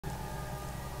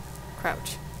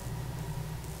crouch.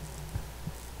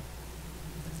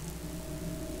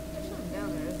 There's something down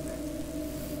there, isn't there?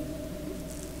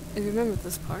 If you remember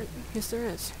this part, yes there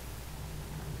is.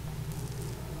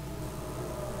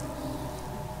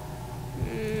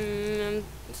 I'm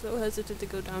so hesitant to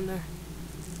go down there.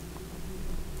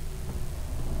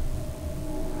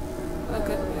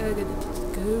 Okay, I gotta just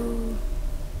go.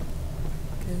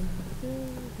 Go.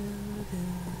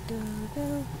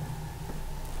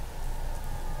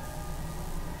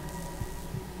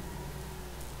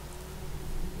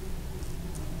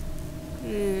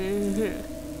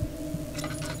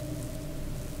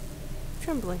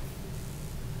 Trembling.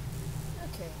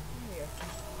 Okay, here.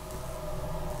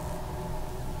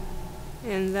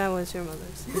 And that was your mother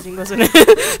sneezing, wasn't it?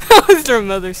 That was your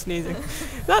mother sneezing.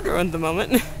 That ruined the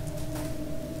moment.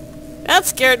 That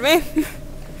scared me.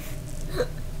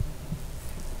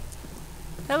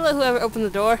 Hello, whoever opened the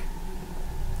door.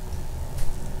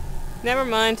 Never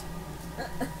mind.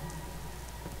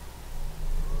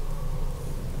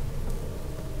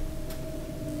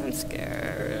 I'm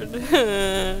scared.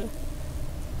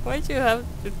 Why'd you have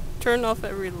to turn off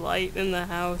every light in the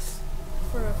house?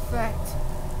 For effect.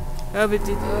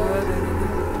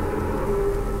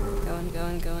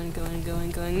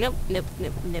 Going. Nope.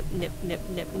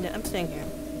 I'm staying here.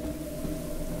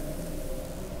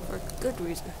 For a good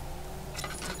reason.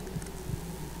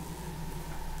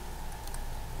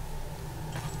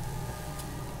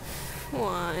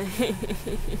 Why? I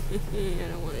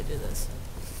don't want to do this.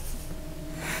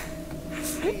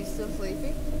 Are you still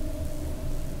sleeping?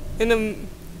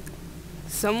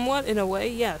 Somewhat, in a way,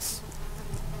 yes.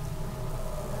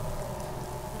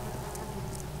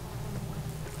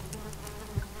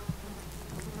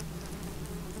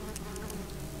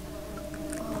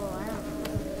 Oh, I don't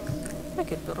know. I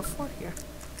could build a fort here.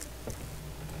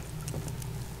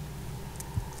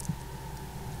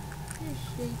 You're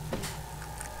shaky.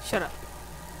 Shut up.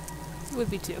 It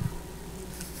would be too.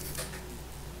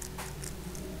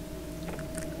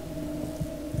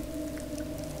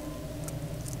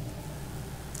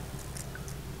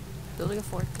 Building a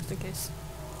fort, just in case.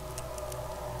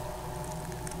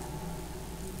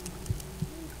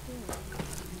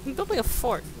 I'm building a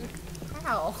fort.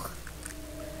 Ow.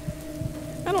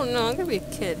 I don't know, I'm gonna be a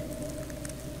kid.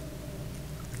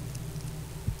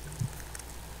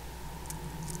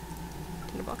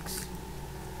 $10.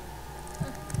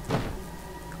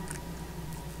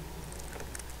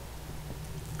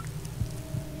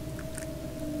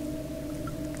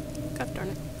 God darn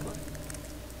it. Come on.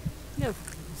 No.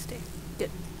 Stay.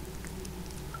 Good.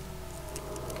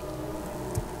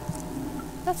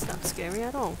 That's not scary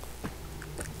at all.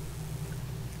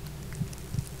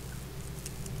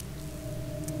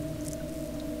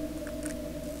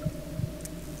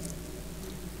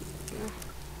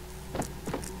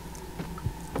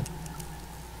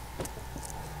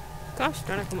 Gosh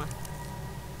darn it, come on.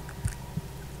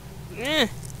 Eh.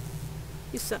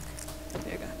 You suck.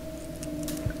 There you go.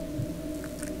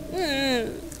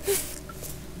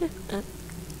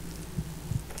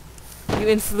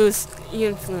 You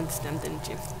influenced them, didn't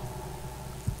you?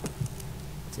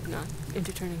 Did not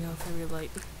into turning off every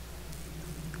light.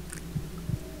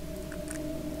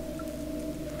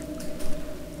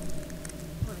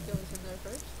 Want to kill me from there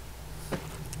first?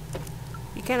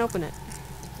 You can't open it.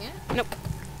 You can't? Nope.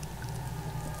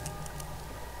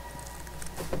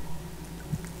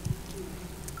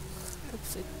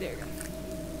 Oops, there you go.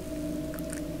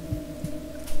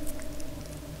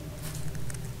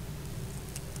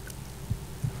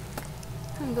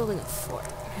 I'm building a fort.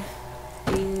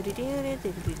 I'm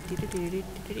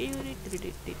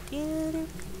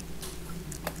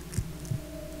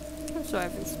sorry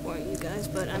for spoiling you guys,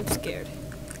 but I'm scared.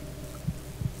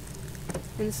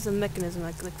 And this is a mechanism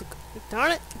I click to...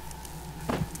 Darn it!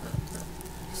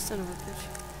 Son of a bitch.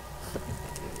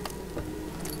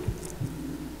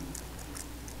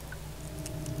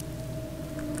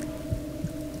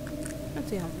 Let's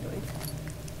see how I'm doing.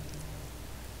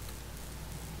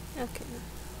 Okay.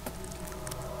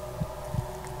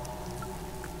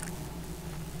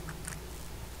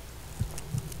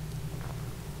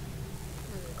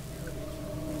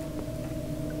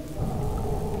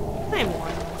 I'm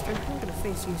Water Monster. I'm gonna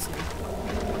face you soon.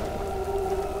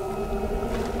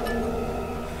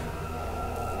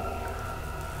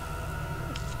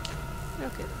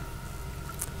 Okay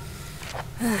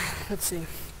then. Let's see.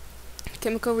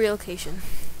 Chemical relocation.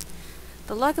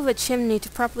 The lack of a chimney to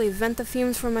properly vent the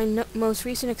fumes from my most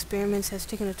recent experiments has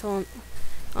taken a toll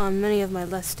on many of my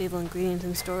less stable ingredients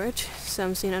in storage.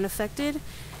 Some seem unaffected,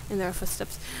 and there are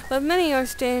footsteps, but many are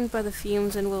stained by the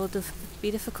fumes and will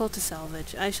be difficult to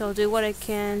salvage. I shall do what I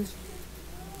can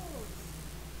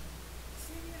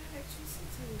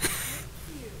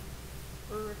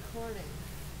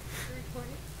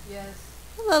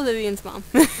Hello, Vivien's mom.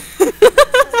 I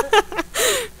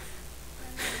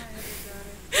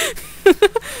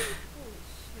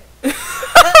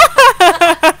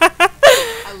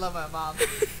love my mom.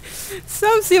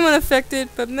 Some seem unaffected,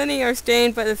 but many are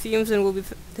stained by the fumes and will be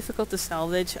difficult to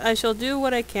salvage. I shall do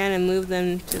what I can and move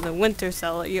them to the winter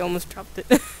cellar. You almost dropped it.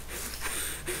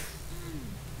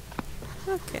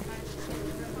 Okay.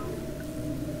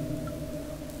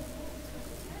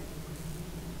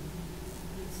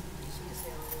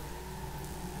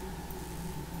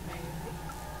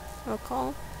 I'll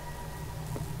call.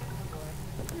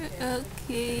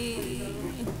 Okay.